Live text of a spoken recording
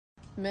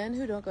Men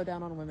who don't go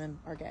down on women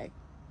are gay.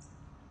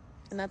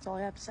 And that's all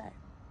I have to say.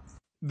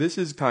 This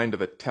is kind of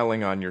a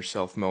telling on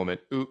yourself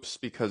moment. Oops,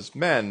 because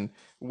men,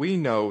 we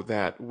know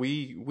that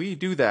we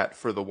do that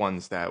for the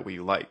ones that we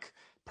like.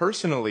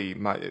 Personally,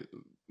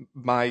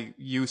 my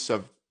use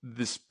of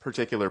this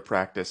particular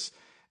practice,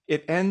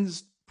 it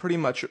ends pretty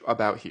much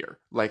about here,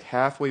 like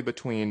halfway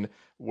between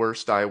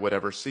worst I would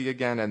ever see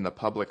again and the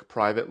public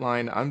private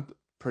line. I'm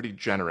pretty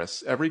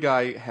generous. Every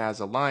guy has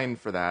a line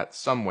for that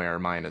somewhere.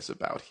 Mine is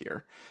about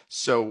here.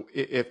 So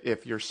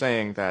if you're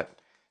saying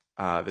that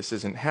this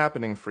isn't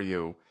happening for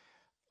you,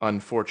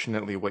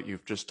 unfortunately, what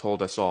you've just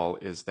told us all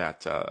is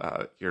that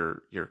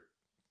you're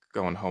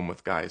going home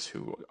with guys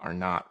who are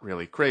not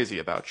really crazy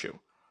about you.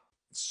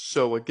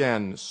 So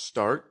again,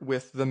 start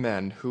with the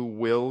men who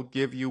will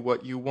give you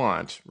what you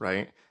want,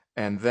 right?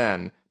 And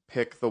then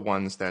pick the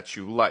ones that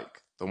you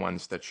like, the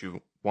ones that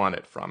you want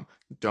it from.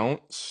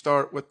 Don't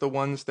start with the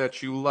ones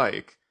that you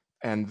like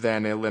and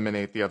then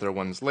eliminate the other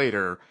ones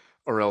later,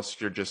 or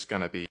else you're just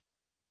going to be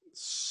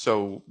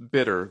so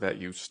bitter that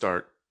you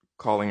start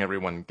calling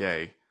everyone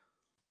gay.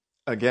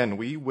 Again,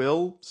 we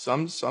will,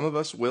 some of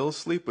us will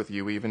sleep with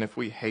you even if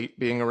we hate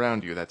being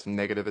around you. That's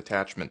negative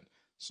attachment.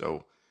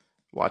 So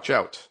watch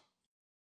out.